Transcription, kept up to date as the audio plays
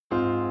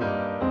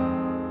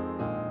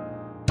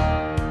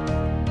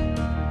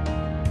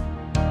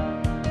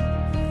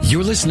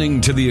You're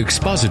listening to the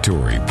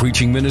expository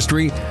preaching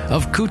ministry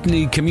of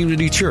Kootenai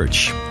Community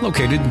Church,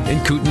 located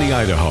in Kootenai,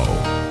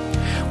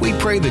 Idaho. We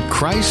pray that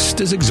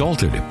Christ is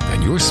exalted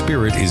and your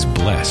spirit is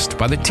blessed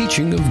by the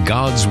teaching of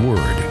God's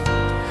Word.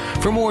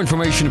 For more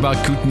information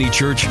about Kootenai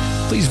Church,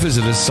 please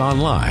visit us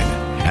online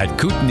at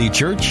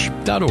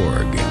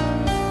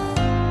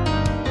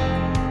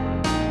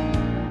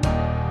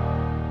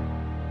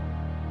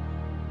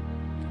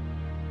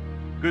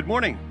kootenaichurch.org. Good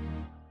morning.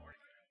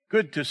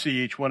 Good to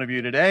see each one of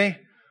you today.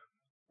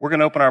 We're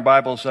going to open our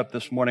Bibles up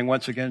this morning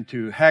once again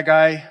to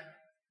Haggai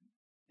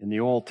in the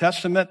Old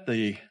Testament,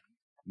 the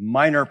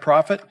minor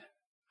prophet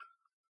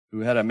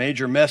who had a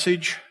major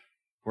message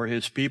for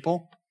his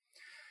people.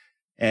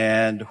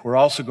 And we're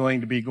also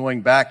going to be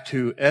going back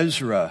to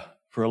Ezra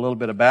for a little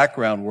bit of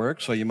background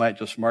work, so you might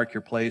just mark your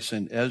place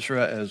in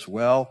Ezra as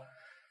well.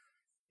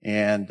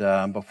 And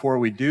before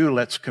we do,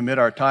 let's commit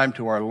our time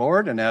to our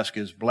Lord and ask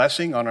His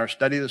blessing on our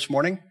study this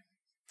morning.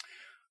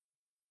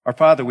 Our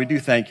Father, we do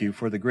thank You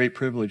for the great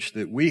privilege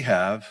that we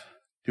have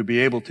to be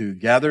able to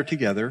gather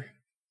together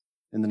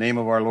in the name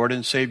of our Lord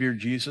and Savior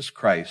Jesus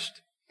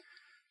Christ,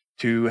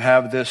 to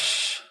have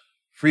this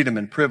freedom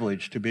and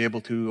privilege to be able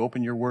to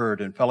open Your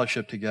Word and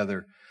fellowship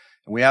together.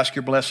 And we ask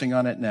Your blessing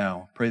on it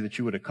now. Pray that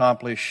You would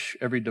accomplish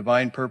every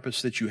divine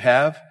purpose that You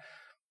have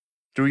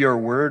through Your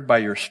Word by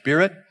Your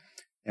Spirit.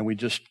 And we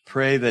just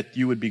pray that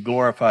You would be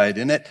glorified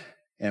in it.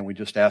 And we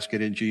just ask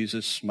it in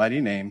Jesus'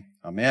 mighty name.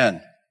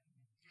 Amen.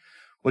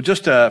 Well,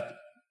 just a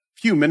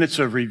few minutes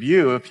of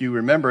review, if you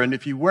remember. And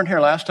if you weren't here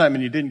last time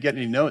and you didn't get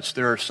any notes,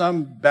 there are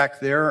some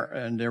back there,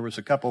 and there was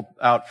a couple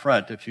out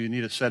front. If you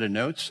need a set of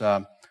notes,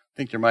 I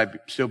think there might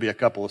still be a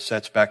couple of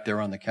sets back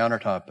there on the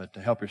countertop, but to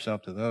help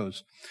yourself to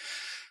those.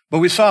 But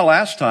we saw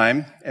last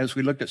time, as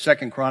we looked at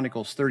 2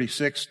 Chronicles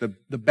 36,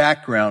 the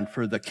background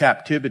for the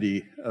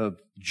captivity of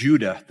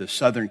Judah, the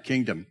southern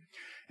kingdom.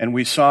 And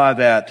we saw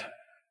that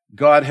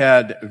God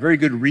had a very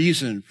good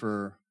reason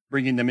for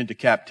bringing them into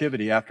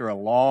captivity after a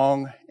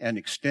long and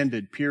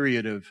extended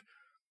period of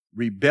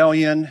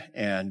rebellion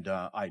and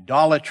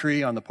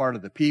idolatry on the part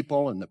of the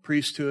people and the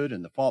priesthood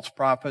and the false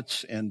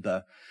prophets and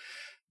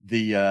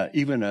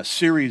even a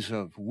series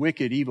of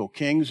wicked, evil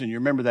kings. And you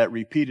remember that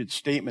repeated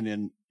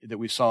statement that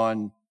we saw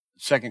in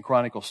 2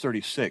 Chronicles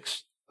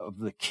 36 of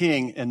the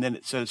king, and then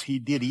it says he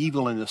did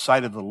evil in the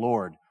sight of the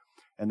Lord.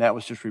 And that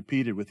was just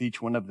repeated with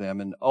each one of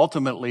them. And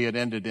ultimately it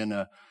ended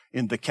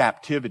in the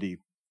captivity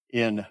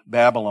in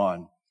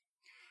Babylon.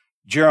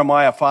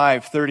 Jeremiah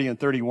 5:30 and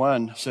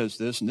 31 says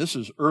this, and this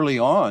is early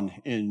on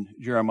in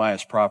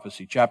Jeremiah's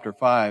prophecy, chapter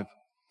 5.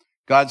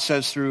 God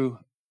says through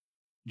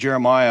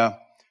Jeremiah,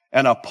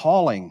 "An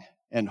appalling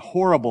and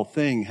horrible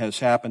thing has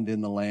happened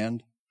in the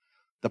land.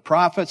 The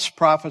prophets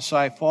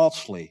prophesy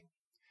falsely,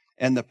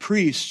 and the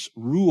priests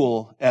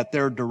rule at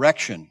their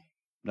direction."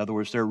 In other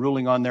words, they're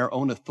ruling on their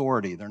own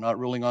authority. They're not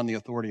ruling on the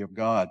authority of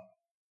God.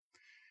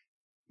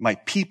 "My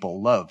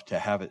people love to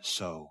have it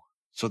so."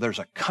 So there's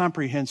a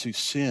comprehensive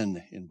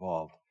sin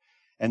involved.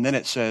 And then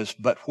it says,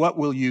 "But what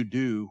will you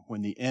do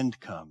when the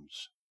end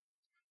comes?"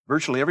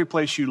 Virtually every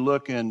place you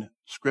look in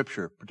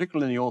Scripture,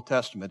 particularly in the Old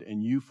Testament,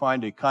 and you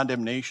find a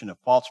condemnation of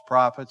false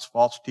prophets,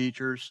 false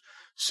teachers,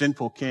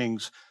 sinful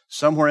kings,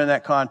 somewhere in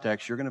that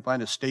context, you're going to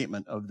find a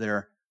statement of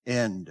their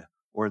end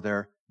or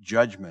their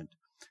judgment.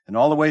 And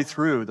all the way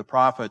through, the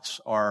prophets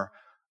are,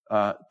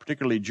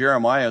 particularly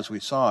Jeremiah, as we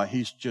saw,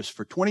 he's just,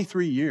 for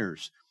 23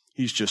 years,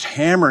 he's just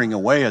hammering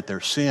away at their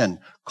sin,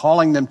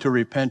 calling them to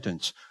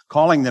repentance,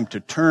 calling them to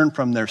turn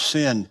from their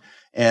sin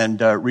and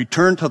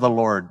return to the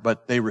Lord,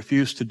 but they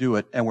refused to do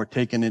it and were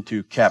taken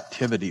into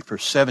captivity for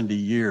 70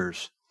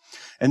 years.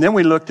 And then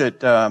we looked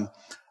at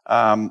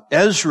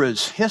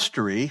Ezra's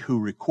history, who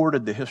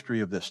recorded the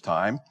history of this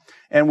time,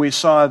 and we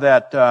saw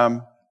that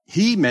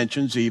he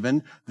mentions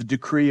even the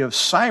decree of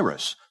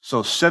Cyrus.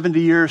 So 70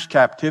 years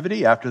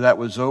captivity. After that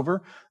was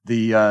over,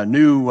 the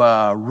new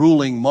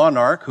ruling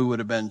monarch, who would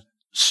have been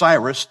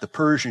Cyrus, the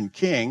Persian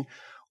king,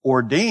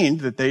 ordained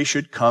that they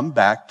should come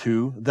back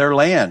to their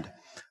land.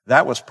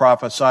 That was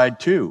prophesied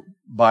too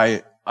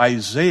by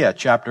Isaiah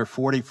chapter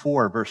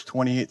 44, verse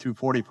 28 through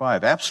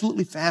 45.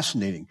 Absolutely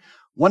fascinating.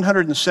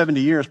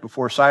 170 years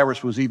before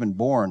Cyrus was even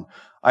born,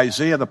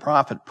 Isaiah the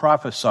prophet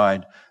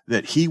prophesied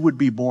that he would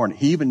be born.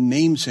 He even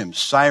names him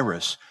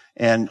Cyrus.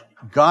 And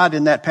God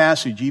in that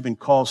passage even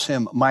calls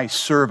him my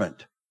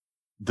servant,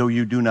 though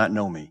you do not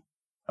know me.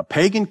 A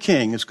pagan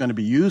king is going to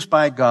be used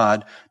by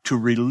God to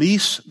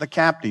release the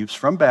captives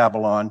from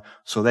Babylon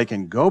so they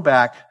can go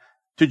back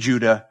to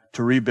Judah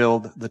to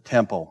rebuild the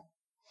temple.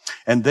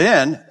 And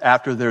then,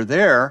 after they're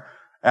there,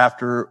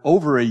 after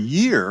over a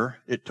year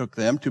it took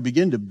them to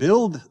begin to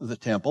build the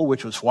temple,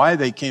 which was why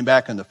they came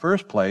back in the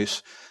first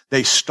place,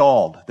 they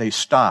stalled. They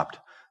stopped.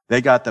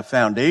 They got the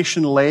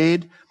foundation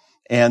laid,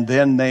 and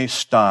then they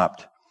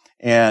stopped.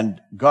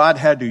 And God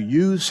had to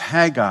use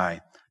Haggai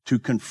to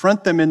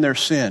confront them in their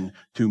sin,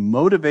 to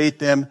motivate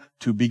them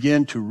to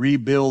begin to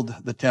rebuild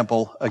the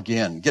temple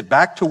again. Get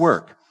back to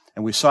work.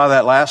 And we saw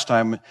that last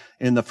time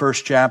in the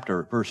first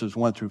chapter, verses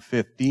 1 through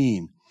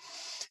 15.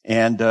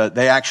 And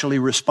they actually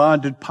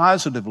responded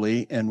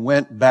positively and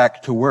went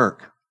back to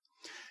work.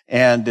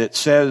 And it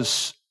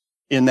says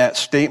in that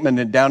statement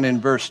and down in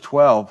verse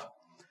 12,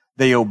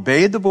 they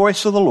obeyed the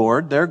voice of the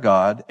Lord, their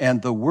God,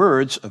 and the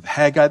words of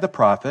Haggai the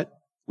prophet,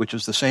 which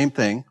is the same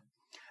thing,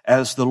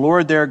 as the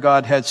Lord their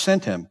God had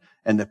sent him.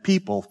 And the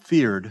people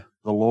feared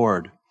the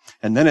Lord.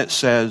 And then it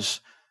says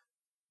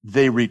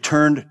they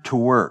returned to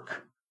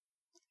work.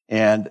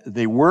 And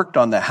they worked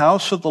on the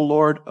house of the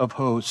Lord of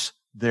hosts,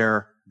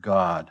 their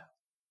God.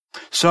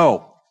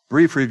 So,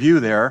 brief review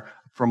there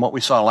from what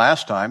we saw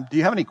last time. Do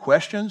you have any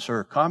questions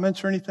or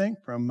comments or anything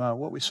from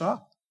what we saw?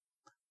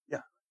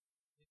 Yeah.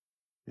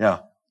 Yeah.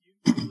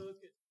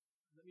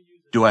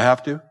 Do I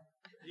have to?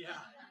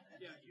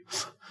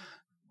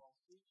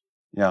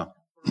 Yeah.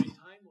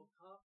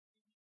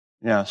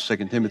 Yeah, 2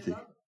 Timothy.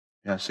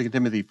 Yeah, 2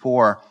 Timothy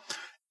 4.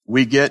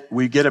 We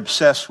get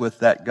obsessed with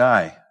that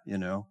guy,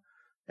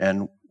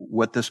 and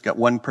what this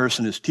one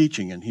person is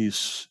teaching, and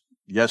he's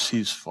a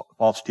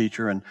false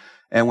teacher,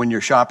 and when you're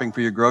shopping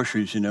for your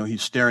groceries,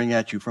 he's staring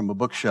at you from a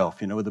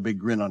bookshelf, with a big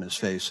grin on his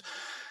face.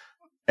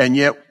 And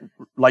yet,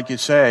 like you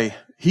say,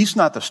 he's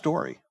not the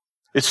story.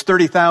 It's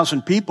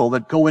 30,000 people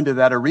that go into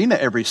that arena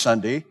every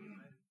Sunday,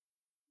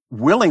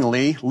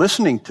 willingly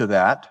listening to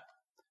that.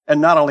 And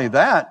not only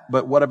that,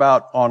 but what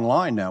about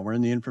online now? We're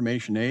in the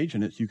information age,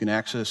 and you can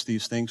access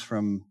these things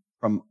from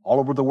all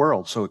over the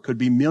world. So it could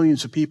be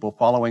millions of people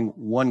following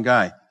one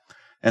guy.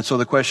 And so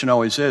the question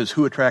always is,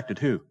 who attracted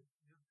who?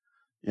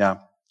 Yeah.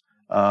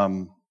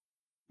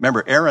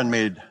 Remember, Aaron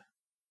made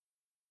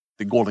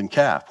the golden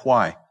calf.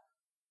 Why?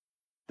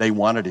 They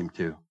wanted him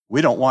to.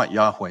 We don't want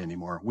Yahweh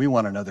anymore. We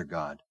want another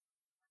God.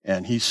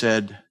 And he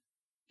said,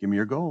 give me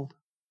your gold.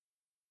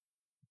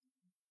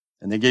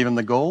 And they gave him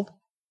the gold.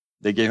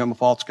 They gave him a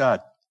false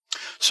god.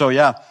 So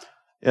yeah,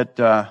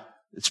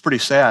 it's pretty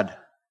sad.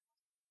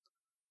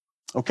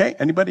 Okay,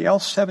 anybody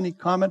else have any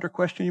comment or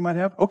question you might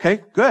have?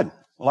 Okay, good.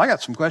 Well, I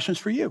got some questions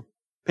for you.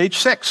 Page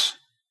 6.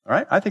 All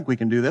right, I think we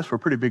can do this. We're a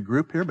pretty big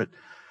group here, but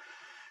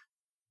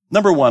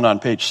number 1 on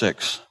page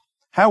 6.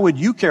 How would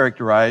you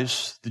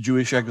characterize the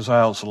Jewish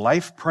exiles'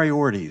 life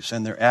priorities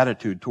and their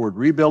attitude toward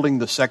rebuilding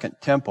the second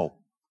temple,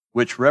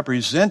 which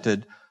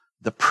represented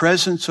the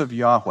presence of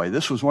Yahweh?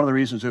 This was one of the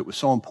reasons it was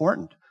so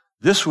important.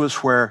 This was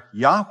where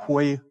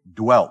Yahweh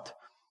dwelt.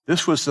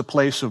 This was the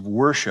place of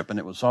worship, and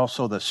it was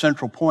also the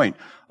central point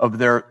of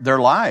their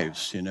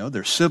lives,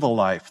 their civil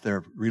life,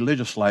 their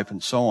religious life,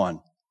 and so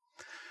on.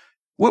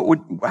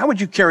 How would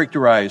you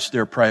characterize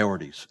their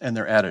priorities and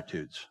their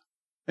attitudes?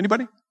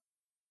 Anybody?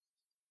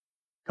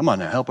 Come on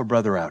now, help a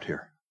brother out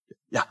here.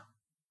 Yeah.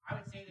 I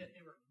would say that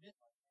they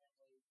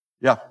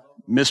were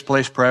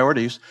misplaced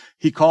priorities.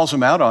 He calls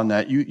them out on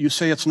that. You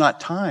say it's not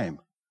time,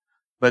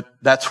 but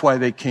that's why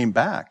they came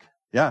back.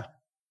 Yeah,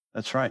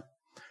 that's right.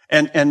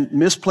 And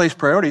misplaced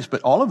priorities,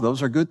 but all of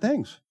those are good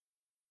things.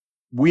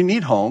 We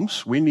need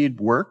homes. We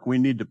need work. We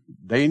need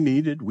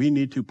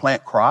to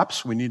plant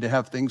crops. We need to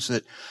have things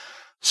that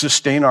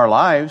sustain our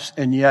lives,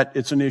 and yet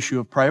it's an issue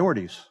of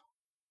priorities.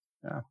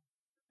 Yeah.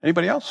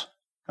 Anybody else?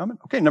 Comment?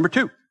 Okay, number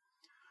 2.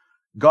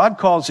 God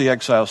calls the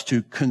exiles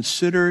to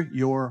consider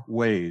your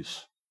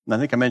ways. And I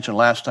think I mentioned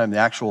last time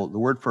the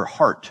word for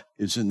heart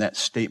is in that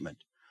statement.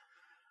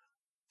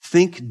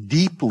 Think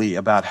deeply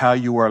about how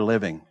you are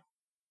living.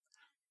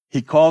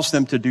 He calls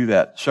them to do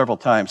that several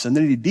times. And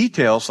then he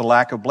details the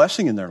lack of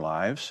blessing in their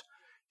lives.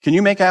 Can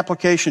you make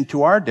application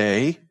to our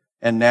day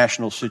and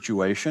national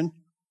situation?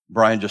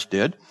 Brian just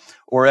did.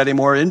 Or at a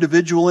more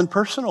individual and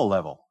personal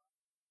level?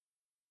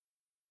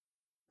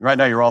 Right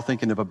now you're all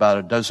thinking of about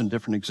a dozen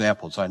different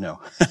examples, I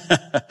know.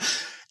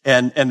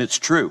 And it's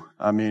true.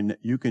 I mean,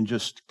 you can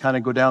just kind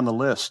of go down the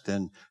list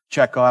and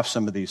check off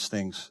some of these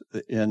things.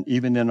 And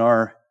even in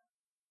our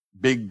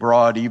big,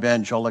 broad,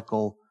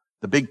 evangelical,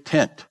 the big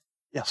tent.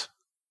 Yes.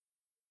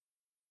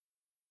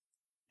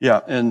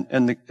 Yeah,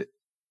 and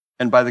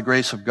by the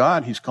grace of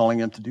God, he's calling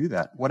them to do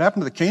that. What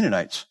happened to the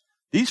Canaanites?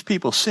 These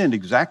people sinned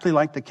exactly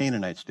like the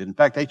Canaanites did. In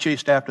fact, they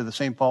chased after the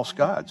same false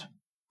gods.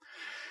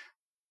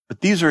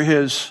 But these are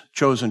his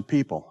chosen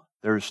people.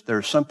 There's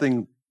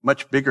something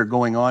much bigger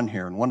going on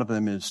here, and one of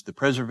them is the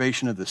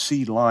preservation of the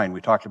seed line.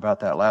 We talked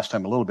about that last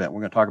time a little bit. We're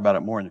going to talk about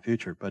it more in the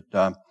future. But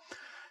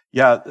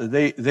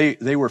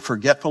they were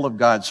forgetful of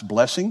God's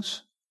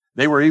blessings.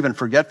 They were even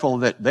forgetful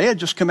that they had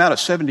just come out of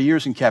 70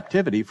 years in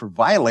captivity for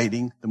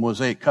violating the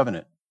Mosaic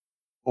covenant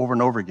over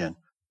and over again.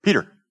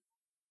 Peter. Can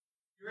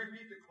you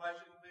repeat the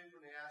question, please,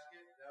 when they ask it?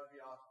 That would be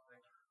awesome.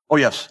 Thank you. Oh,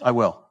 yes, I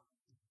will.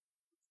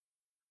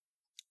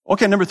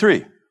 Okay, number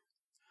 3.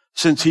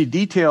 Since he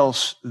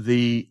details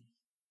the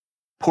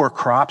poor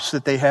crops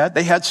that they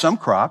had some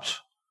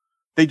crops.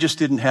 They just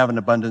didn't have an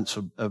abundance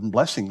of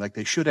blessing like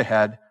they should have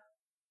had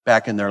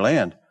back in their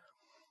land.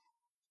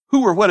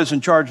 Who or what is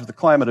in charge of the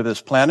climate of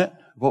this planet?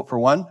 Vote for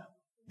one.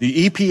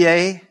 The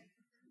EPA,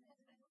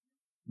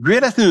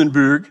 Greta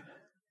Thunberg,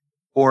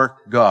 or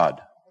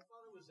God?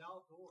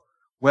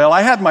 Well,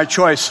 I had my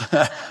choice.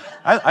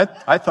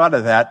 I thought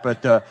of that,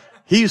 but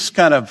he's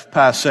kind of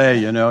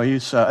passé,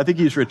 He's I think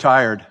he's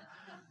retired.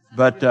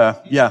 But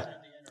yeah.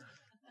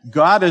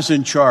 God is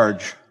in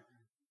charge,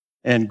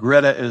 and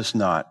Greta is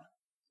not.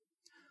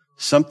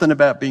 Something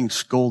about being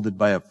scolded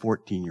by a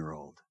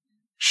 14-year-old.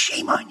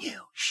 Shame on you.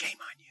 Shame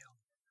on you.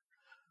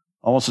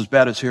 Almost as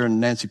bad as hearing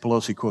Nancy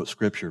Pelosi quote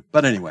scripture.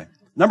 But anyway,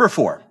 number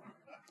 4.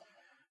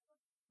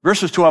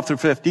 Verses 12 through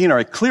 15 are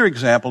a clear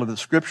example of the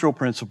scriptural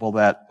principle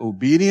that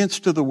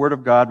obedience to the Word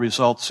of God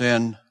results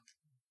in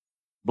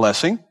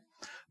blessing,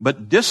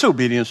 but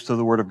disobedience to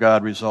the Word of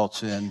God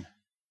results in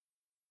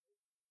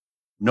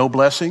no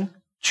blessing,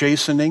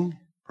 chastening,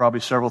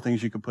 probably several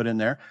things you could put in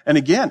there. And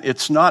again,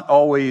 it's not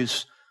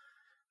always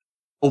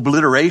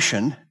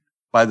obliteration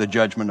by the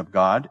judgment of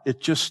God. It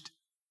just,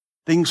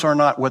 things are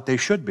not what they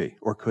should be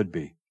or could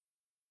be.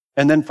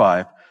 And then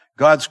 5,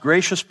 God's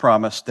gracious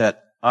promise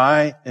that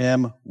I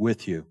am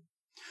with you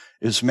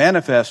is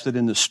manifested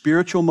in the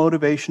spiritual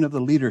motivation of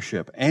the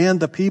leadership and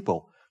the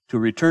people to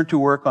return to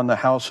work on the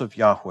house of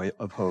Yahweh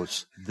of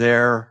hosts,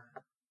 their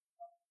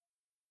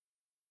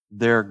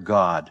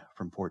God,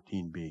 from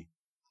 14b.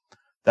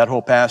 That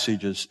whole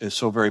passage is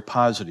so very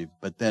positive,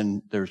 but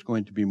then there's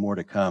going to be more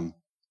to come.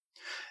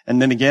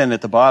 And then again,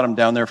 at the bottom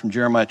down there from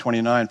Jeremiah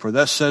 29, for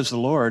thus says the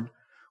Lord,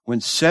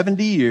 when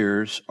 70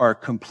 years are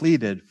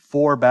completed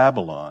for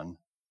Babylon,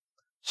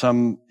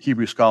 some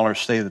Hebrew scholars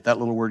say that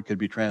little word could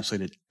be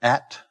translated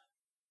at.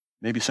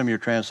 Maybe some of your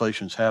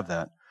translations have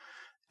that.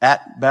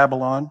 At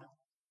Babylon.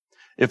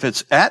 If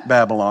it's at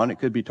Babylon, it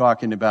could be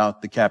talking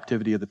about the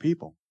captivity of the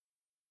people.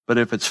 But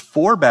if it's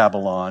for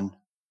Babylon,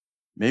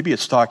 maybe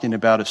it's talking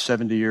about a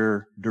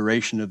 70-year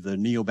duration of the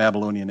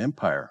Neo-Babylonian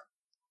Empire.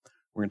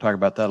 We're going to talk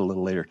about that a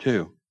little later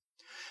too.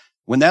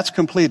 When that's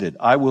completed,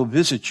 I will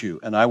visit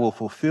you and I will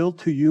fulfill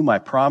to you my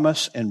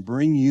promise and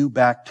bring you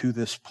back to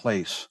this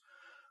place.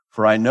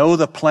 For I know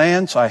the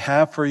plans I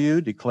have for you,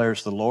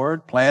 declares the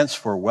Lord, plans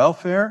for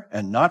welfare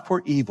and not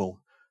for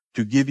evil,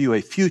 to give you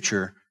a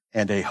future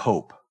and a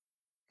hope.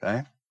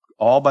 Okay?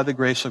 All by the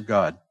grace of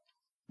God.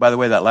 By the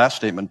way, that last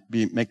statement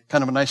make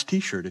kind of a nice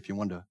t-shirt if you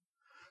want to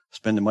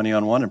spend the money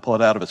on one and pull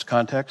it out of its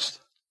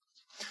context.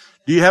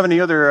 Do you have any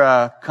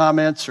other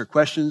comments or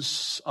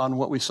questions on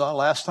what we saw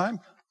last time?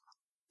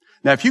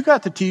 Now, if you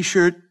got the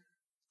t-shirt,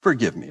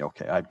 forgive me.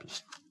 Okay,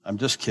 I'm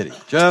just kidding.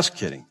 Just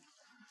kidding.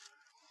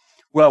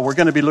 Well, we're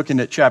going to be looking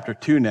at chapter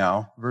 2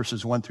 now,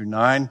 verses 1 through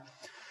 9.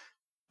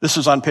 This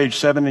is on page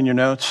 7 in your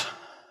notes.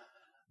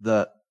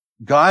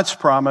 God's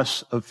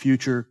promise of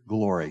future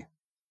glory.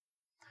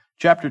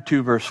 Chapter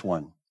 2, verse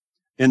 1.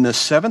 In the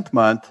 7th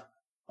month,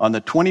 on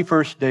the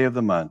 21st day of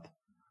the month,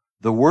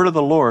 the word of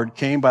the Lord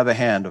came by the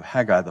hand of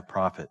Haggai the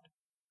prophet.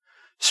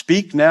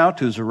 Speak now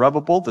to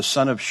Zerubbabel, the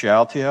son of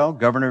Shealtiel,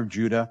 governor of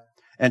Judah,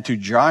 and to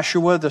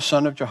Joshua, the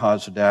son of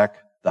Jehozadak,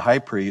 the high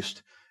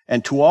priest,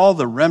 and to all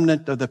the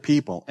remnant of the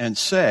people, and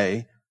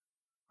say,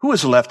 who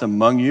is left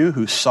among you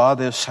who saw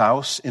this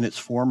house in its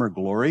former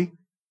glory?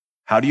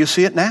 How do you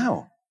see it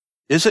now?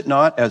 Is it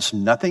not as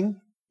nothing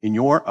in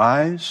your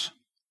eyes?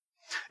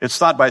 It's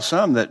thought by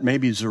some that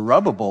maybe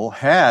Zerubbabel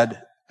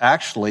had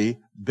actually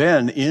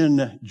been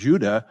in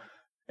Judah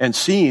and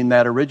seen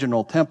that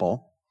original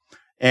temple,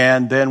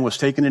 and then was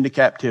taken into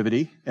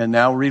captivity and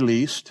now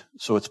released.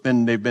 So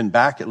they've been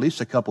back at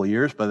least a couple of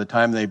years by the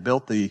time they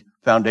built the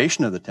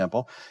foundation of the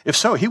temple. If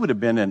so, he would have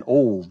been an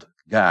old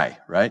guy,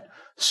 right?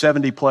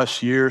 70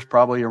 plus years,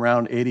 probably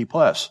around 80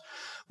 plus.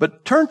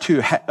 But turn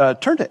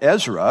to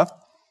Ezra,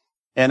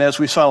 and as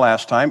we saw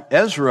last time,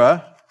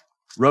 Ezra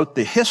wrote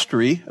the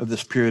history of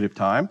this period of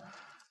time.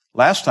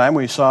 Last time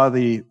we saw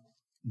the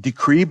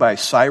decree by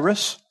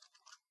Cyrus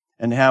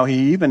and how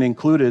he even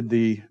included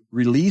the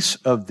release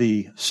of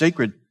the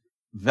sacred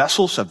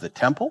vessels of the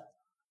temple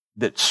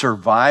that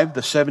survived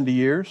the 70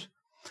 years.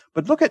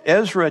 But look at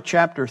Ezra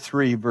chapter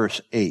 3,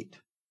 verse 8.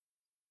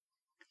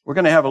 We're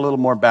going to have a little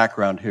more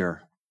background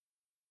here.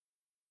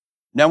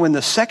 Now, in the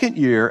 2nd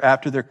year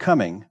after their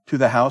coming to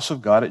the house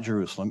of God at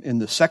Jerusalem, in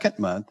the 2nd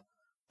month,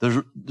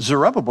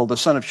 Zerubbabel, the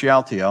son of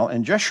Shealtiel,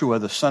 and Jeshua,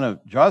 the son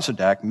of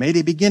Jozadak, made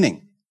a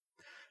beginning,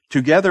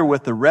 together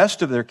with the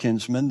rest of their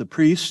kinsmen, the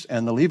priests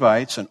and the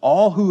Levites, and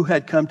all who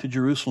had come to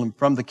Jerusalem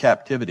from the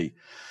captivity.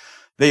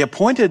 They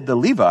appointed the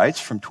Levites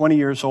from 20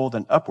 years old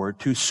and upward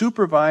to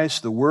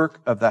supervise the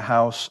work of the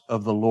house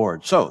of the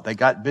Lord. So they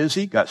got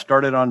busy, got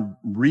started on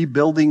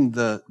rebuilding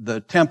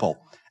the temple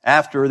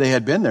after they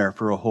had been there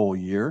for a whole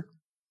year.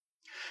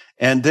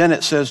 And then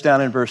it says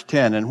down in verse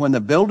 10, and when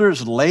the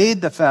builders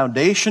laid the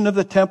foundation of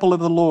the temple of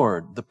the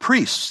Lord, the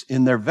priests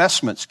in their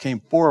vestments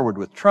came forward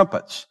with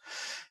trumpets,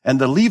 and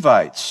the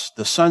Levites,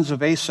 the sons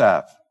of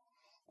Asaph,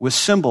 with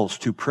cymbals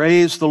to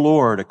praise the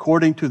Lord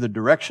according to the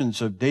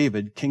directions of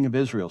David, king of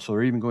Israel. So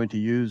they're even going to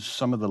use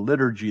some of the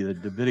liturgy, the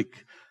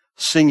Davidic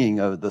singing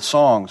of the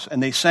songs.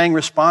 And they sang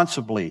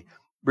responsively,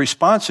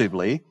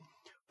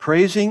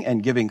 praising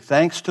and giving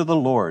thanks to the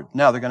Lord.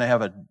 Now they're going to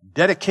have a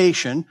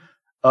dedication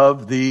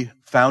of the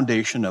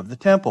foundation of the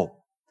temple.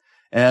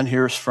 And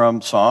here's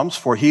from Psalms,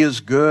 for he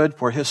is good,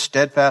 for his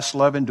steadfast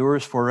love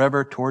endures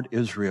forever toward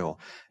Israel.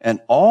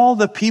 And all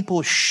the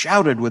people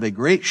shouted with a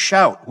great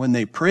shout when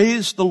they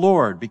praised the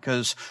Lord,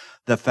 because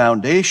the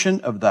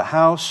foundation of the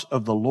house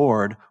of the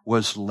Lord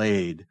was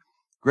laid.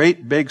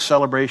 Great big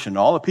celebration.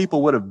 All the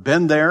people would have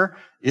been there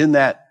in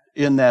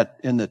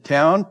the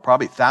town,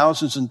 probably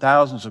thousands and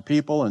thousands of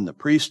people, and the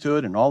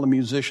priesthood and all the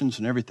musicians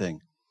and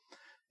everything.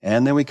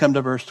 And then we come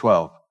to verse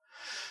 12.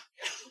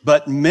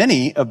 But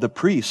many of the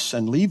priests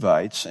and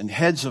Levites and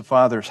heads of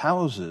fathers'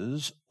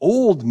 houses,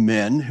 old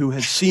men who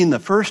had seen the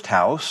first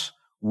house,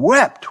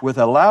 wept with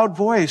a loud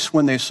voice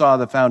when they saw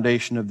the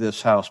foundation of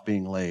this house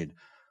being laid,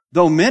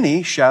 though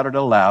many shouted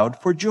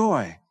aloud for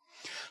joy,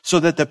 so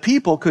that the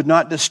people could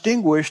not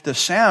distinguish the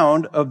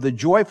sound of the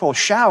joyful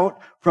shout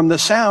from the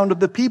sound of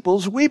the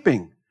people's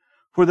weeping.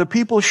 For the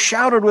people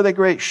shouted with a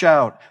great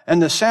shout,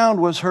 and the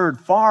sound was heard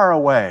far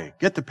away.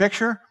 Get the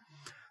picture?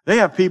 They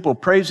have people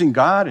praising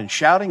God and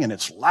shouting, and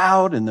it's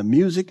loud, and the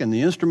music and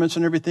the instruments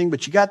and everything,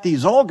 but you got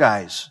these old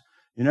guys,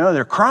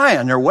 they're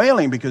crying, they're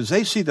wailing because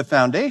they see the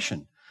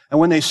foundation. And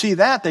when they see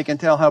that, they can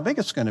tell how big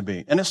it's going to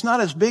be. And it's not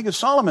as big as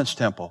Solomon's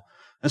temple.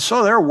 And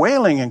so they're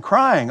wailing and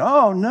crying,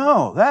 oh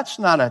no, that's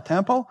not a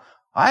temple.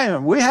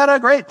 We had a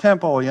great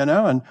temple,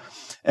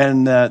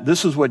 and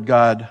this is what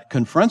God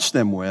confronts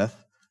them with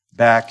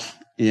back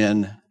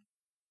in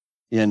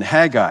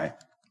Haggai.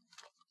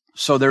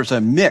 So there's a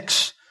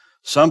mix.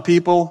 Some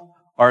people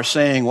are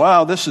saying,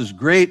 wow, this is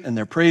great, and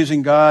they're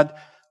praising God,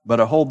 but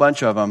a whole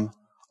bunch of them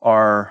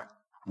are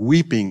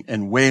weeping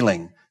and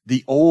wailing.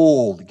 The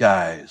old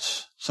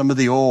guys, some of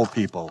the old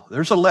people.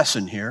 There's a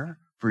lesson here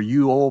for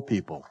you old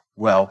people.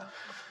 Well,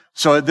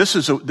 so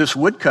this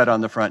woodcut on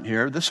the front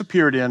here. This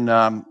appeared in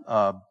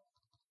a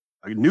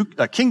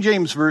King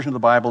James version of the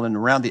Bible in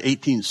around the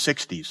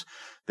 1860s.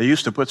 They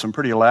used to put some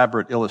pretty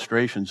elaborate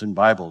illustrations in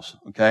Bibles.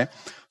 Okay,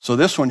 so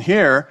this one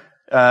here,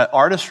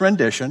 artist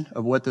rendition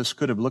of what this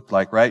could have looked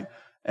like, right?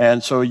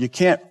 And so you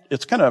can't.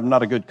 It's kind of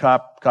not a good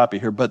copy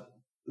here, but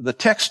the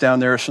text down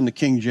there is from the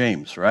King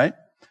James, right?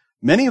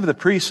 Many of the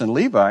priests and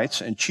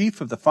Levites and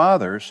chief of the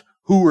fathers,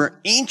 who were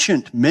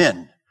ancient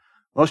men.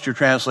 Most of your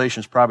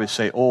translations probably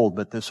say old,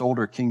 but this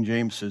older King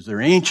James says they're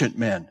ancient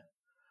men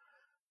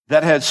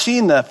that had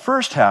seen the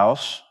first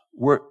house,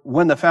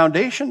 when the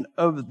foundation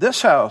of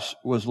this house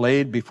was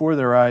laid before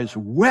their eyes,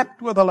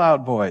 wept with a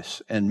loud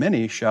voice, and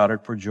many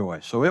shouted for joy.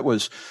 So it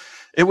was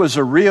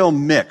a real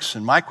mix.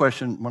 And my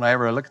question,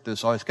 whenever I look at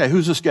this, always, okay,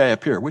 who's this guy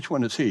up here? Which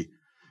one is he?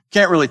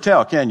 Can't really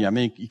tell, can you? I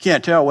mean, you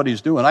can't tell what he's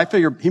doing. I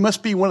figure he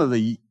must be one of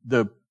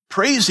the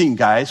praising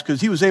guys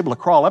because he was able to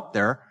crawl up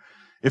there.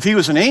 If he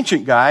was an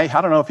ancient guy,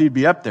 I don't know if he'd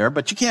be up there,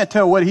 but you can't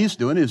tell what he's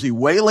doing. Is he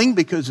wailing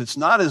because it's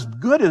not as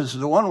good as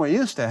the one we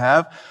used to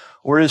have?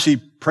 Or is he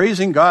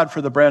praising God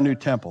for the brand new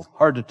temple?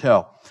 Hard to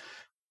tell.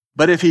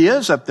 But if he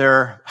is up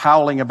there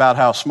howling about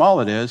how small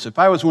it is, if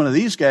I was one of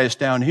these guys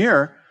down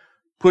here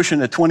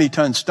pushing a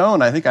 20-ton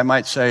stone, I think I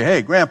might say,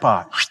 hey,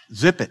 Grandpa,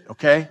 zip it,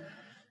 okay?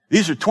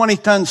 These are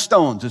 20-ton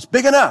stones. It's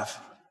big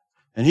enough.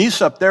 And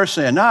he's up there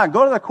saying,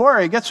 go to the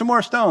quarry, get some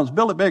more stones,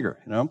 build it bigger,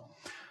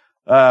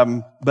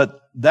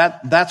 But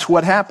that's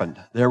what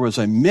happened. There was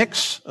a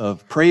mix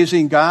of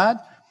praising God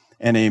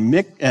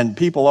and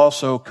people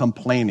also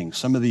complaining,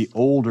 some of the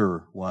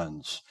older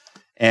ones.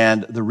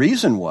 And the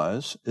reason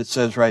was, it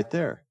says right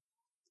there,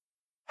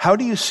 how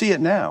do you see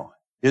it now?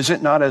 Is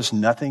it not as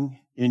nothing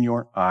in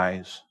your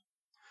eyes?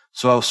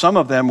 So some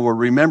of them were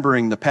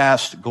remembering the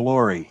past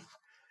glory.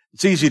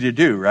 It's easy to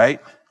do,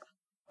 right?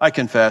 I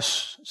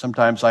confess,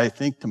 sometimes I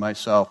think to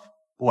myself,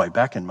 boy,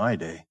 back in my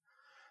day,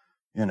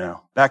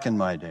 back in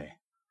my day,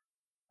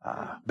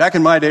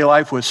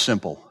 life was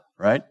simple,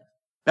 right?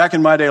 Back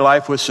in my day,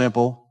 life was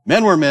simple.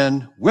 Men were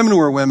men, women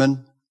were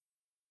women.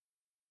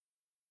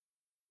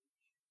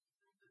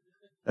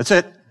 That's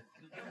it.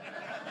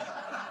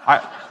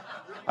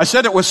 I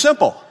said it was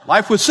simple.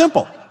 Life was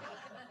simple.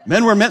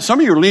 Men were men. Some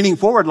of you are leaning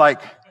forward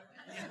like,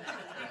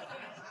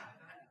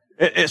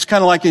 it's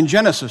kind of like in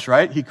Genesis,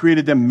 right? He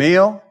created them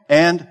male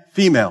and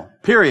female,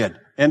 period.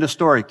 End of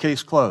story,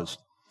 case closed.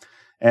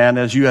 And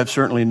as you have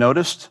certainly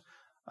noticed,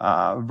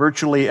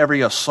 virtually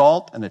every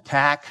assault and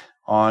attack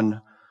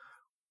on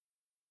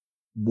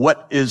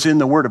what is in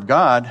the Word of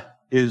God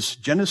is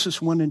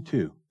Genesis 1 and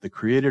 2, the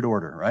created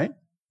order, right?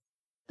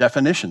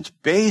 Definitions,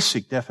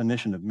 basic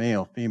definition of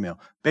male, female,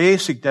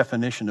 basic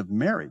definition of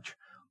marriage.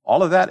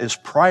 All of that is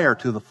prior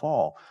to the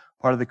fall,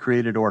 part of the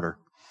created order.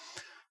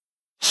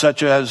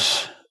 Such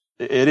as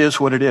it is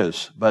what it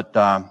is, but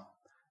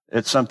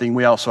it's something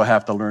we also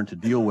have to learn to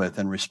deal with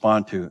and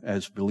respond to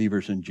as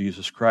believers in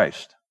Jesus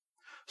Christ.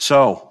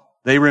 So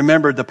they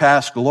remembered the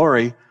past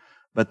glory,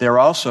 but they're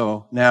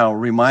also now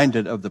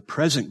reminded of the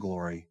present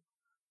glory.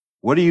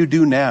 What do you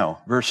do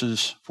now?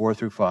 Verses 4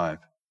 through 5.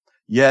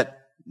 Yet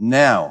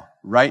now,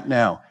 right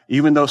now,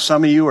 even though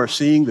some of you are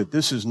seeing that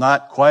this is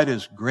not quite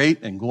as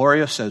great and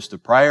glorious as the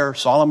prior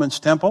Solomon's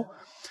temple,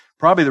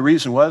 probably the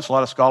reason was, a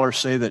lot of scholars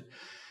say that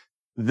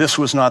this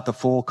was not the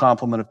full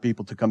complement of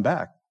people to come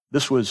back.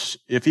 This was,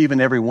 if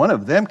even every one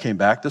of them came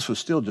back, this would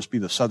still just be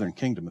the southern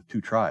kingdom of 2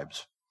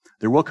 tribes.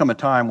 There will come a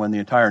time when the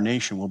entire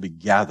nation will be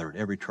gathered,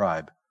 every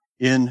tribe,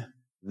 in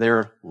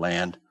their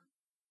land,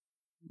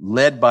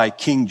 led by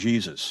King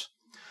Jesus.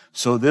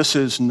 So this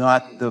is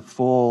not the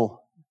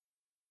full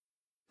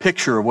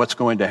picture of what's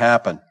going to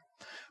happen.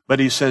 But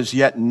he says,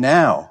 yet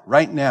now,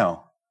 right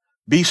now,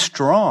 be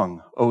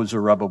strong, O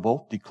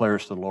Zerubbabel,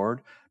 declares the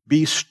Lord.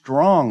 Be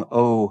strong,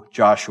 O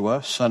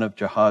Joshua, son of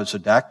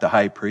Jehozadak, the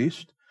high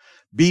priest.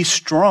 Be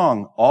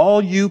strong,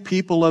 all you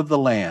people of the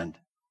land,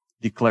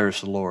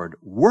 declares the Lord.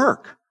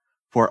 Work,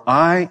 for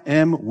I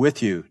am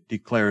with you,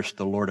 declares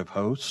the Lord of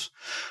hosts.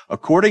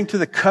 According to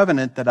the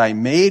covenant that I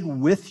made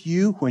with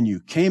you when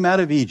you came out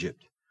of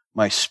Egypt,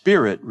 my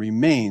spirit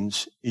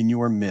remains in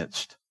your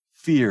midst.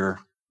 Fear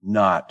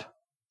not.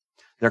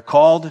 They're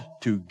called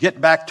to get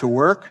back to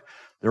work.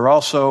 They're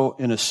also,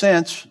 in a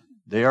sense,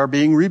 they are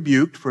being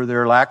rebuked for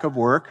their lack of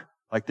work,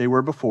 like they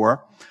were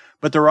before,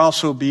 but they're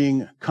also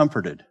being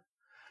comforted.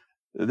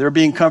 They're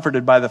being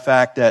comforted by the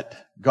fact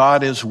that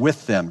God is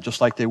with them,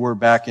 just like they were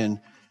back in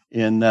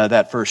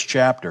that first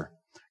chapter.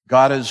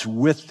 God is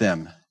with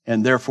them,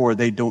 and therefore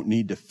they don't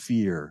need to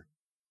fear.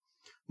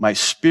 My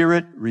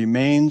spirit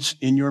remains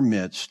in your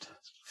midst.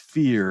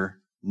 Fear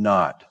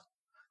not.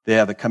 They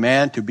have a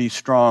command to be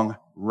strong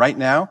right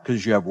now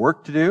because you have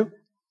work to do.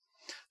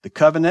 The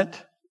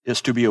covenant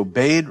is to be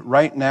obeyed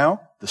right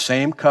now, the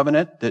same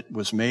covenant that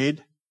was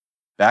made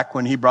back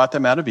when he brought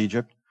them out of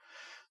Egypt,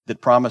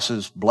 that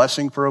promises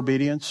blessing for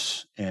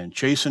obedience and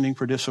chastening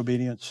for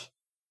disobedience.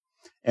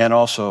 And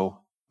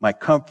also, my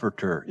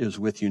comforter is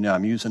with you now.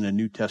 I'm using a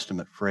New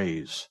Testament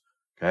phrase,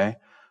 okay?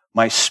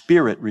 My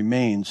spirit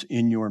remains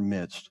in your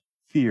midst.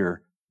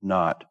 Fear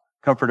not.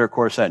 Comforter, of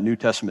course, that New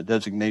Testament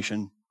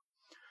designation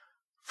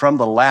from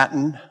the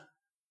Latin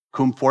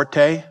cum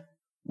forte,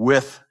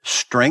 with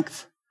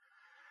strength.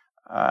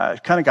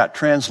 It kind of got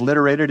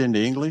transliterated into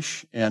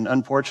English, and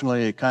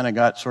unfortunately it kind of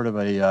got sort of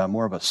a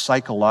more of a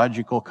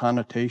psychological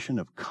connotation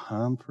of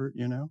comfort,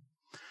 you know.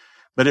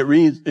 But it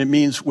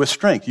means with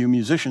strength. You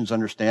musicians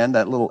understand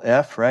that little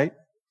F, right?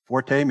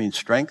 Forte means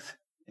strength,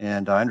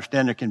 and I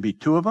understand there can be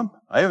two of them.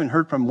 I even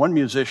heard from one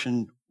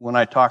musician when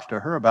I talked to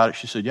her about it.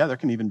 She said, yeah, there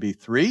can even be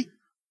three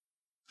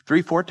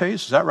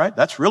fortes. Is that right?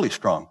 That's really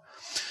strong.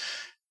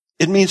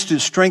 It means to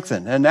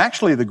strengthen. And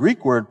actually, the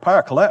Greek word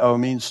parakaleo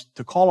means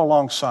to call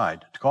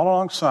alongside,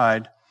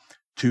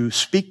 to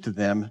speak to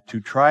them,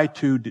 to try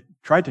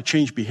to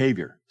change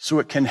behavior. So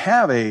it can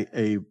have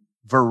a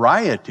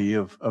variety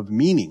of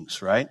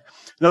meanings, right?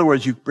 In other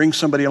words, you bring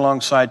somebody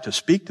alongside to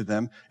speak to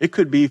them. It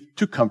could be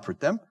to comfort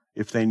them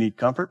if they need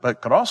comfort, but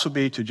it could also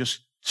be to just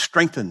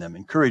strengthen them,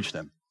 encourage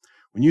them.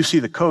 When you see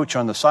the coach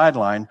on the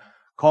sideline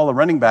call the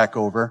running back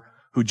over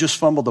who just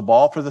fumbled the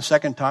ball for the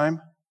second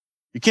time,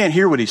 you can't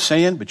hear what he's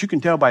saying, but you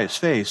can tell by his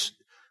face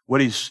what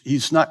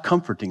he's not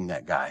comforting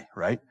that guy,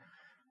 right?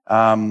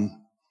 And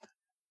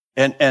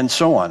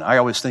so on. I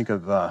always think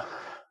of,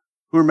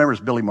 who remembers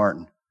Billy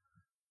Martin?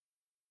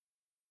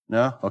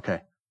 No?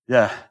 Okay.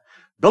 Yeah.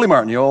 Billy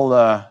Martin, the old,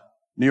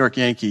 New York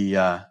Yankee,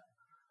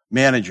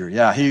 manager.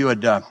 Yeah. He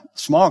would,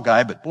 small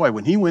guy, but boy,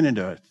 when he went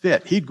into a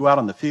fit, he'd go out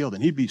on the field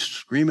and he'd be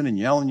screaming and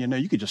yelling, you know,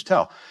 you could just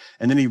tell.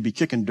 And then he'd be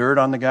kicking dirt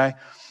on the guy.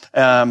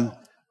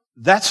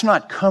 That's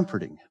not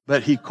comforting,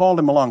 but he called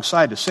him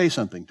alongside to say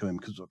something to him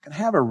because it can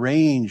have a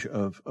range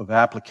of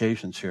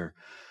applications here.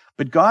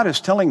 But God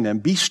is telling them,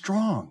 be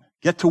strong,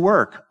 get to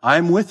work.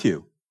 I'm with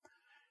you.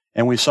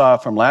 And we saw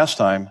from last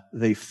time,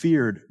 they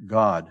feared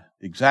God.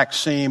 The exact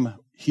same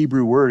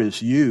Hebrew word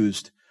is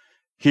used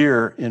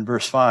here in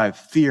verse 5,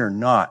 fear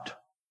not.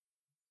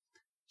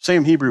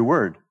 Same Hebrew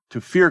word, to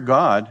fear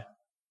God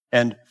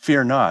and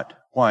fear not.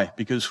 Why?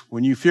 Because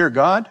when you fear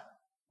God,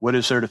 what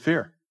is there to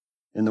fear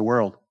in the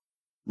world?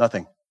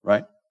 Nothing,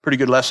 right? Pretty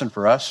good lesson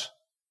for us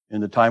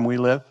in the time we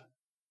live.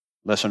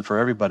 Lesson for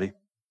everybody.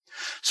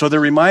 So they're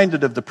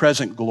reminded of the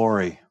present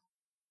glory.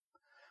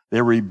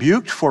 They're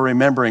rebuked for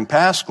remembering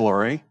past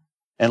glory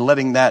and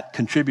letting that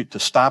contribute to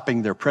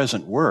stopping their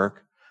present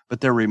work. But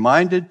they're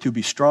reminded to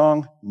be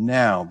strong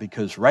now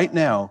because right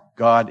now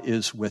God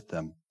is with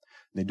them.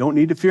 They don't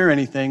need to fear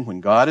anything when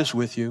God is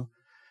with you.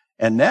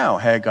 And now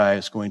Haggai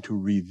is going to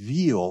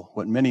reveal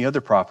what many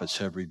other prophets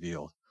have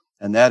revealed,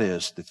 and that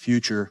is the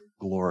future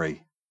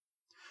glory.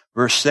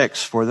 Verse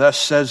 6, for thus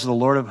says the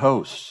Lord of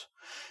hosts,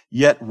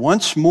 yet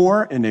once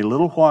more in a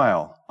little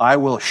while I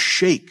will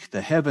shake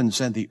the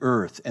heavens and the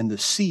earth and the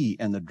sea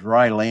and the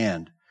dry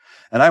land,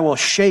 and I will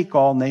shake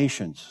all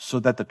nations so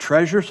that the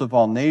treasures of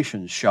all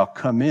nations shall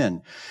come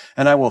in,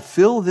 and I will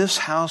fill this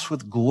house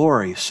with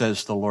glory,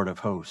 says the Lord of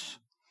hosts.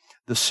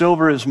 The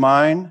silver is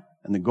mine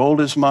and the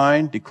gold is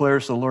mine,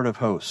 declares the Lord of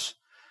hosts.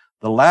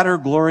 The latter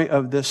glory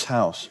of this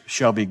house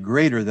shall be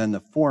greater than the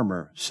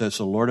former, says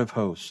the Lord of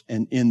hosts.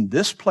 And in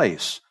this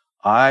place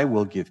I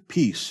will give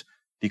peace,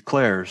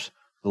 declares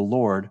the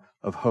Lord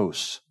of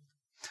hosts.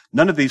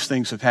 None of these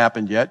things have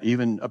happened yet,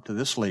 even up to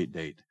this late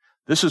date.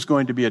 This is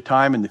going to be a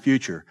time in the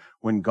future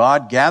when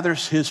God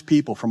gathers his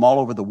people from all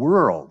over the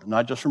world,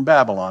 not just from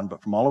Babylon,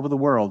 but from all over the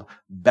world,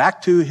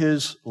 back to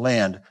his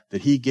land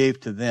that he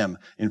gave to them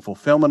in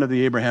fulfillment of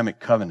the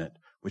Abrahamic covenant,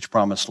 which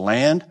promised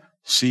land,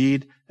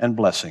 seed, and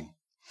blessing.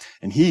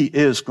 And he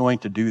is going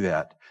to do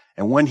that.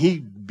 And when he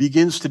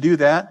begins to do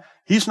that,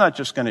 he's not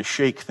just going to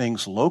shake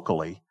things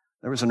locally.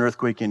 There was an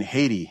earthquake in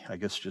Haiti, I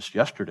guess just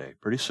yesterday.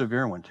 Pretty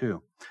severe one,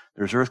 too.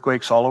 There's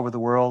earthquakes all over the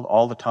world,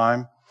 all the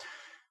time.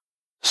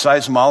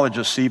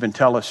 Seismologists even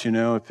tell us,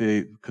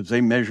 because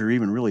they measure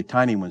even really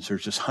tiny ones,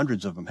 there's just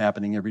hundreds of them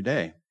happening every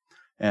day.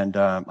 And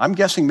I'm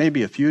guessing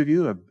maybe a few of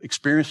you have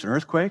experienced an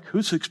earthquake.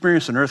 Who's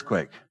experienced an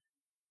earthquake?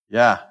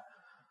 Yeah.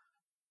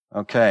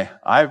 Okay.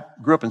 I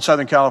grew up in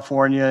Southern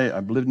California.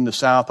 I've lived in the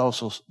South,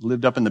 also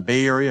lived up in the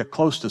Bay Area,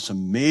 close to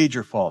some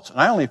major faults. And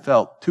I only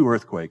felt 2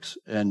 earthquakes,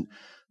 and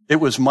it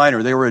was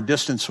minor. They were a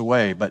distance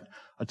away, but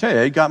I'll tell you,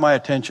 it got my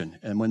attention.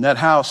 And when the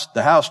house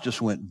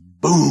just went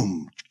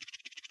boom.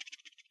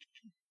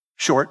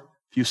 Short,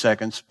 few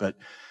seconds, but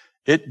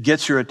it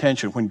gets your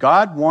attention. When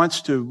God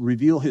wants to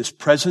reveal His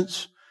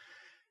presence,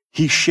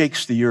 He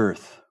shakes the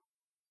earth.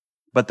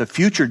 But the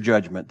future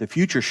judgment, the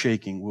future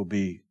shaking will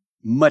be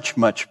much,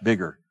 much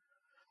bigger.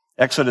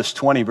 Exodus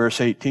 20 verse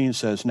 18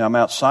 says, "Now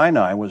Mount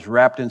Sinai was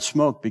wrapped in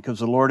smoke because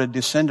the Lord had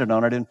descended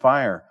on it in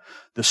fire.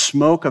 The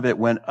smoke of it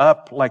went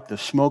up like the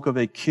smoke of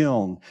a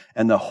kiln,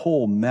 and the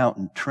whole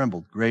mountain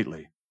trembled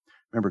greatly."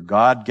 Remember,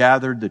 God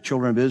gathered the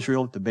children of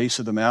Israel at the base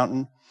of the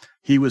mountain.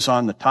 He was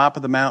on the top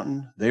of the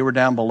mountain. They were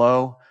down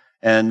below.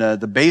 And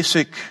the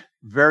basic,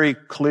 very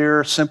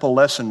clear, simple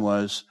lesson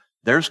was,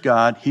 there's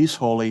God. He's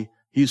holy.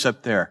 He's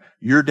up there.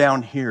 You're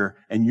down here,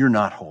 and you're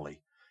not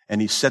holy.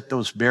 And He set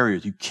those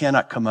barriers. You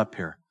cannot come up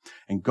here.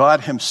 And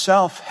God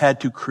Himself had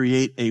to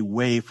create a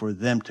way for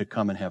them to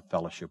come and have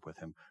fellowship with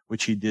Him,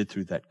 which He did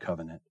through that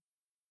covenant.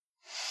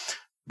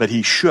 But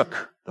He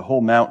shook the whole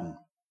mountain.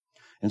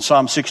 In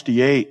Psalm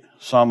 68,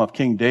 Psalm of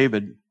King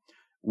David,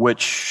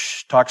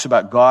 which talks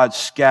about God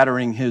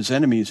scattering His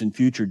enemies in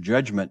future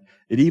judgment,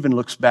 it even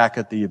looks back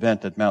at the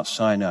event at Mount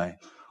Sinai.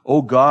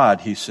 "O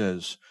God," he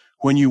says,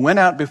 "when you went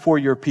out before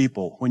your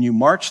people, when you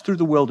marched through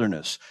the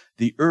wilderness,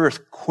 the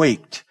earth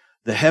quaked.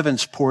 The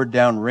heavens poured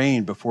down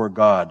rain before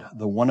God,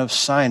 the one of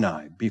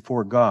Sinai,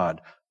 before God,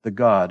 the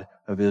God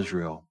of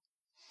Israel."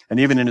 And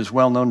even in His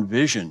well-known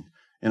vision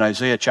in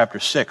Isaiah chapter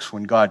 6,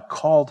 when God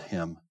called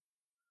him,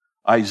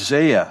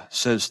 Isaiah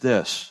says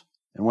this,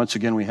 and once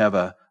again we have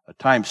a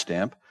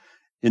timestamp.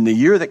 "In the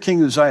year that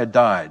King Uzziah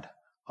died,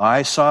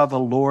 I saw the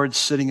Lord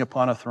sitting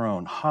upon a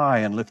throne, high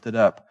and lifted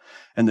up,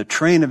 and the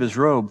train of His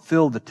robe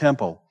filled the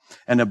temple,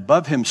 and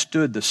above Him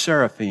stood the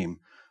seraphim."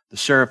 The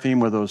seraphim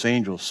were those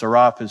angels.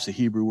 Seraph is the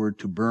Hebrew word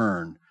to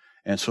burn.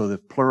 And so the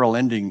plural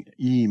ending,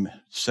 im,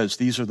 says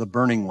these are the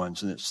burning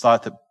ones. And it's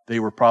thought that they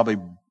were probably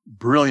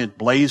brilliant,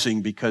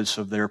 blazing because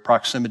of their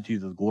proximity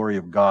to the glory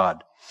of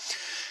God.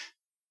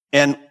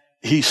 And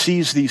He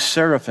sees these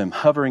seraphim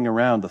hovering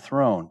around the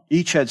throne.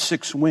 Each had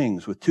 6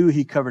 wings. With 2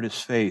 He covered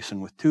His face,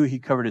 and with 2 He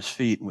covered His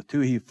feet, and with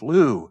 2 He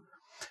flew.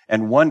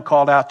 And one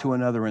called out to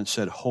another and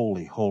said,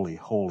 "Holy, holy,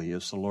 holy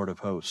is the Lord of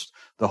hosts.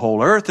 The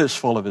whole earth is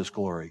full of His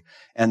glory."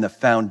 And the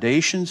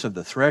foundations of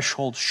the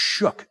threshold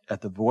shook at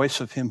the voice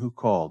of Him who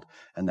called,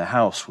 and the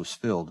house was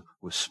filled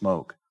with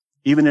smoke.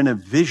 Even in a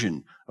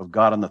vision of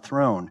God on the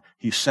throne,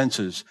 he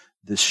senses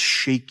this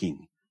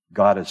shaking.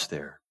 God is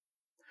there.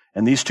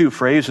 And these 2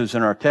 phrases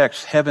in our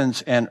text,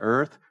 heavens and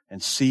earth,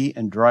 and sea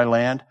and dry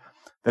land,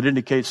 that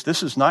indicates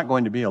this is not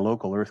going to be a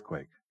local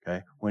earthquake.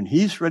 Okay? When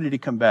He's ready to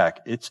come back,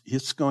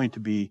 it's going to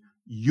be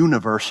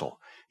universal.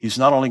 He's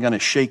not only going to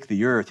shake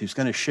the earth, He's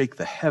going to shake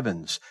the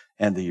heavens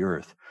and the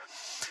earth.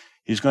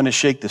 He's going to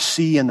shake the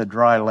sea and the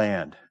dry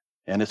land,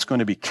 and it's going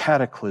to be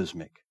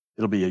cataclysmic.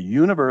 It'll be a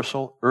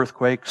universal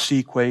earthquake,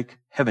 seaquake,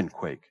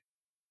 heavenquake.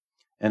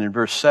 And in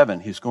verse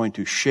 7, He's going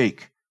to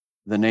shake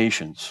the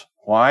nations.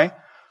 Why?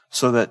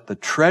 "So that the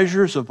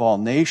treasures of all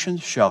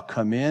nations shall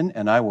come in,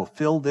 and I will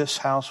fill this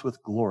house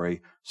with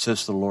glory,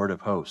 says the Lord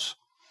of hosts."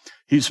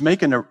 He's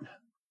making a...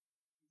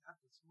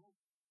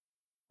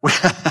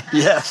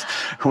 Yes,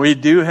 we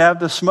do have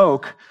the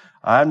smoke.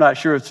 I'm not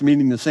sure it's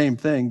meaning the same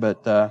thing,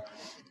 but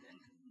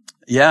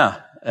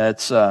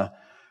it's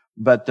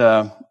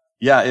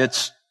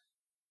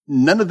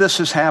none of this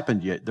has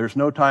happened yet. There's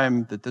no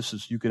time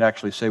that you could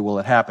actually say, well,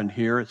 it happened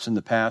here. It's in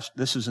the past.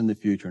 This is in the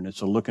future, and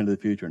it's a look into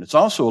the future. And it's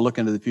also a look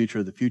into the future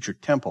of the future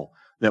temple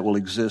that will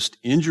exist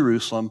in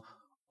Jerusalem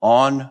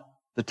on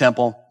the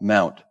Temple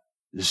Mount,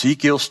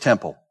 Ezekiel's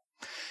temple.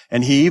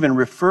 And he even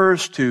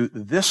refers to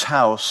this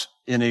house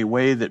in a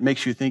way that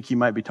makes you think he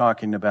might be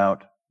talking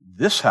about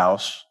this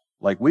house,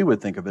 like we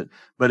would think of it,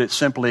 but it's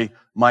simply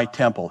my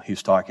temple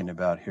He's talking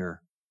about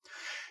here.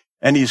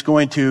 And He's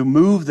going to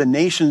move the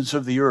nations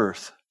of the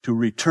earth to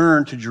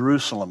return to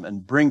Jerusalem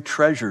and bring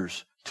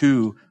treasures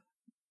to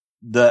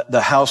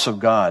the house of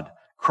God.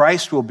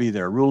 Christ will be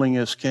there, ruling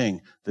as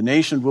king. The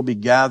nations will be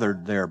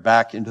gathered there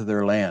back into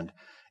their land,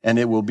 and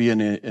it will be in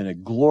a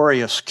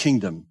glorious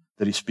kingdom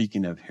that He's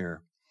speaking of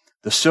here.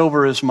 "The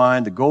silver is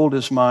mine, the gold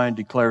is mine,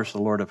 declares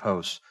the Lord of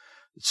hosts."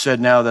 It's said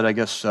now that I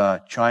guess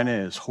China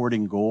is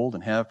hoarding gold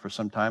and have for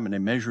some time, and they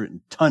measure it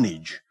in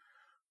tonnage,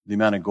 the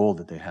amount of gold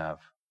that they have.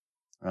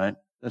 Right?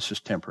 That's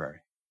just temporary.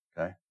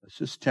 Okay? That's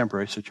just a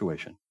temporary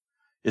situation.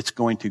 It's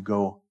going to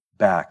go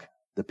back.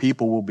 The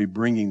people will be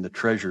bringing the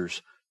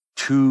treasures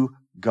to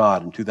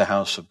God and to the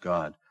house of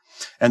God.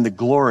 And the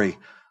glory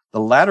The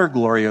latter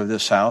glory of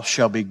this house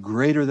shall be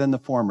greater than the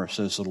former,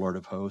 says the Lord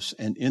of hosts,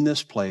 and in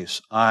this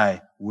place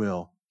I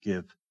will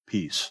give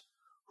peace.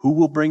 Who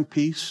will bring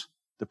peace?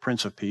 The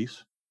Prince of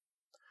Peace.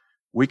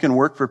 We can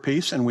work for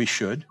peace, and we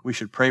should. We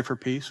should pray for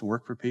peace and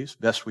work for peace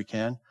best we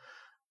can.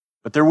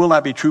 But there will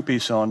not be true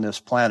peace on this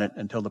planet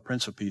until the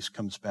Prince of Peace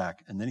comes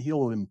back, and then he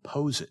will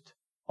impose it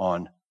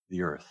on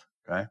the earth.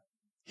 Okay?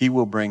 He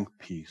will bring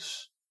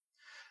peace.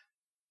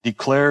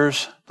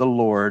 Declares the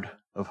Lord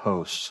of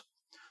hosts.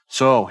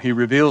 So he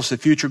reveals the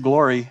future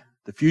glory.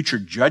 The future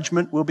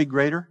judgment will be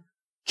greater.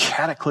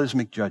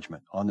 Cataclysmic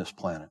judgment on this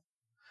planet.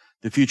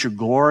 The future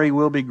glory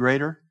will be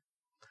greater.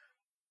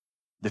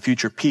 The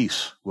future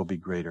peace will be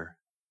greater.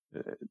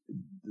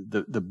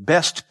 The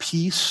best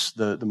peace,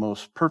 the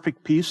most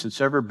perfect peace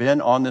that's ever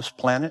been on this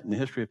planet in the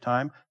history of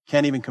time,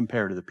 can't even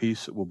compare to the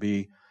peace that will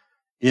be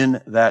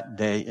in that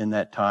day, in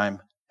that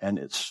time. And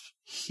it's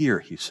here,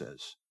 he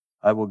says,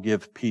 I will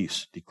give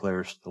peace,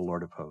 declares the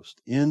Lord of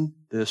hosts, in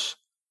this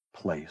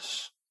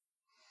place.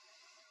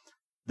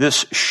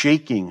 This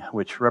shaking,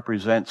 which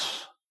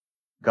represents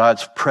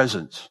God's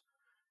presence,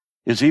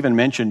 is even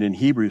mentioned in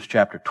Hebrews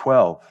chapter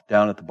 12,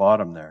 down at the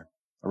bottom there.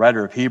 The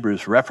writer of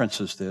Hebrews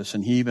references this,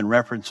 and he even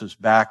references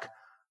back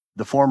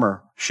the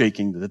former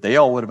shaking that they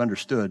all would have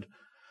understood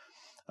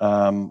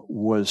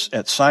was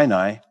at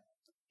Sinai.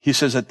 He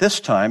says, at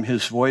this time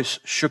his voice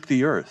shook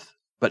the earth,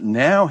 but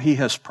now he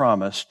has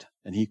promised,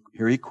 and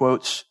here he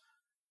quotes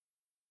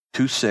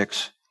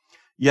 2:6,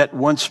 yet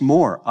once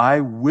more I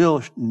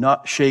will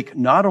not shake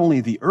not only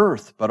the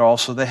earth, but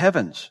also the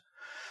heavens.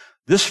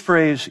 This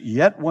phrase,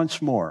 yet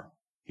once more,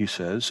 he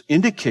says,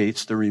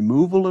 indicates the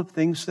removal of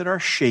things that are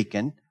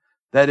shaken,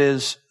 that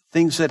is,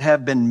 things that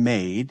have been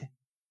made,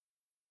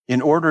 in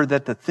order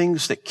that the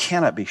things that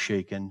cannot be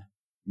shaken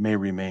may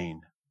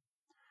remain.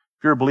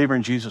 If you're a believer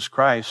in Jesus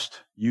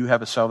Christ, you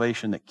have a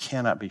salvation that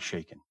cannot be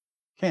shaken.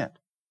 Can't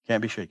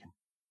be shaken.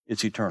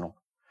 It's eternal.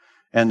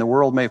 And the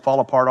world may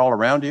fall apart all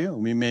around you.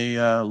 We may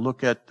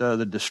look at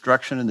the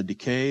destruction and the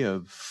decay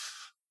of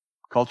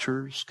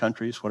cultures,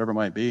 countries, whatever it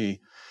might be.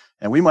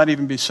 And we might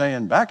even be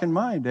saying, back in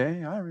my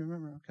day, I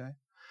remember, okay.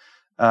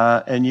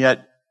 And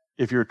yet,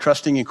 if you're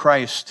trusting in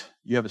Christ,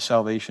 you have a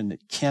salvation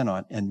that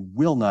cannot and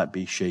will not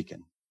be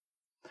shaken.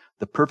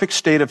 The perfect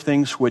state of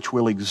things which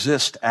will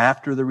exist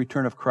after the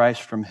return of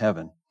Christ from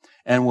heaven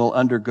and will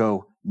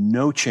undergo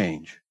no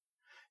change.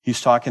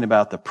 He's talking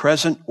about the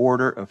present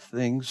order of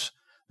things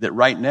that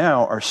right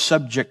now are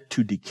subject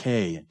to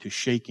decay and to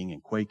shaking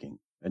and quaking,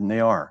 and they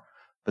are.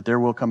 But there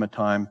will come a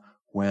time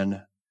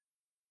when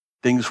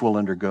things will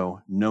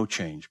undergo no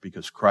change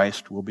because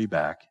Christ will be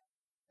back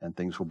and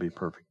things will be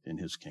perfect in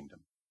his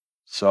kingdom.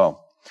 So,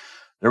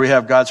 there we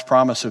have God's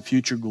promise of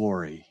future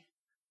glory.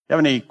 You have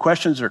any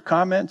questions or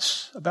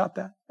comments about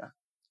that?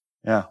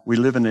 Yeah. We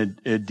live in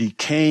a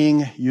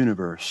decaying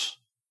universe.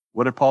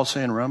 What did Paul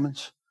say in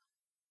Romans?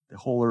 The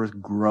whole earth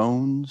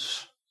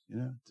groans.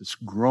 It's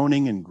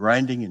groaning and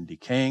grinding and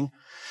decaying.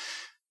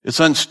 It's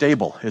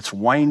unstable. It's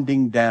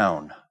winding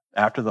down.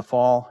 After the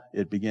fall,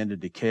 it began to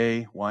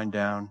decay, wind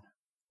down,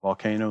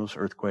 volcanoes,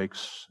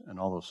 earthquakes, and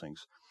all those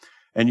things.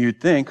 And you'd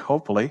think,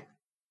 hopefully,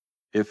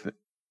 if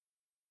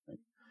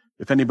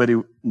anybody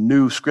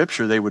knew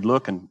Scripture, they would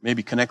look and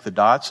maybe connect the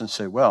dots and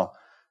say, well,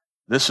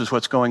 this is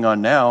what's going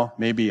on now.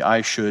 Maybe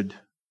I should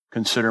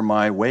consider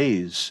my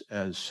ways,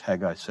 as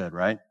Haggai said,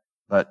 right?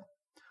 But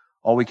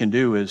all we can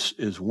do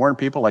is warn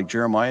people like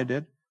Jeremiah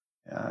did,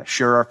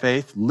 share our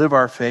faith, live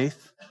our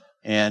faith,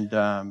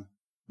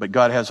 but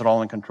God has it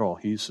all in control.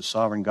 He's the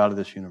sovereign God of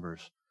this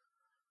universe.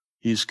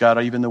 He's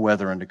got even the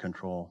weather under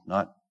control,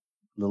 not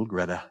little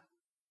Greta.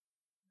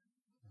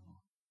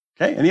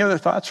 Okay, any other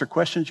thoughts or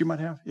questions you might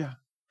have? Yeah.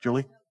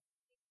 Julie?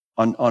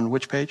 On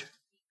which page?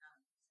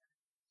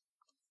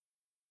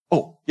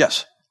 Oh,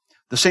 yes.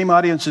 The same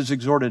audience is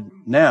exhorted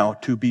now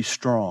to be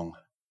strong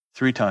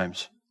 3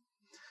 times.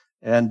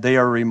 And they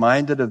are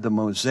reminded of the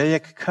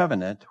Mosaic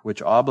covenant,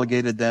 which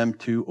obligated them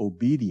to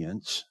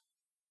obedience,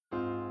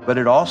 but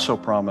it also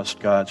promised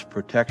God's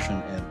protection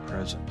and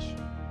presence.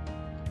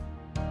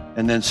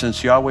 And then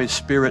since Yahweh's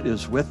Spirit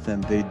is with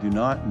them, they do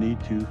not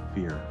need to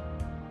fear.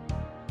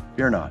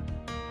 Fear not.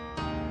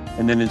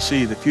 And then in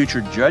C, the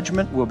future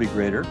judgment will be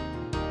greater,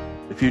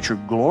 the future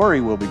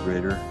glory will be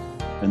greater,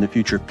 and the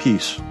future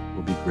peace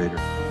will be greater.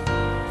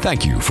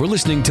 Thank you for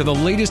listening to the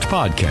latest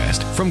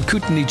podcast from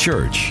Kootenai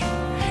Church.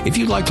 If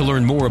you'd like to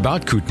learn more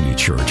about Kootenai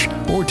Church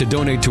or to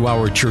donate to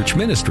our church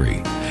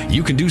ministry,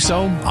 you can do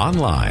so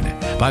online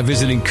by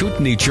visiting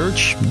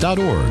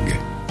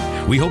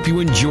kootenaichurch.org. We hope you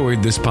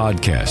enjoyed this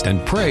podcast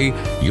and pray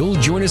you'll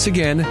join us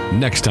again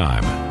next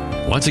time.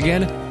 Once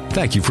again,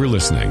 thank you for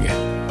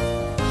listening.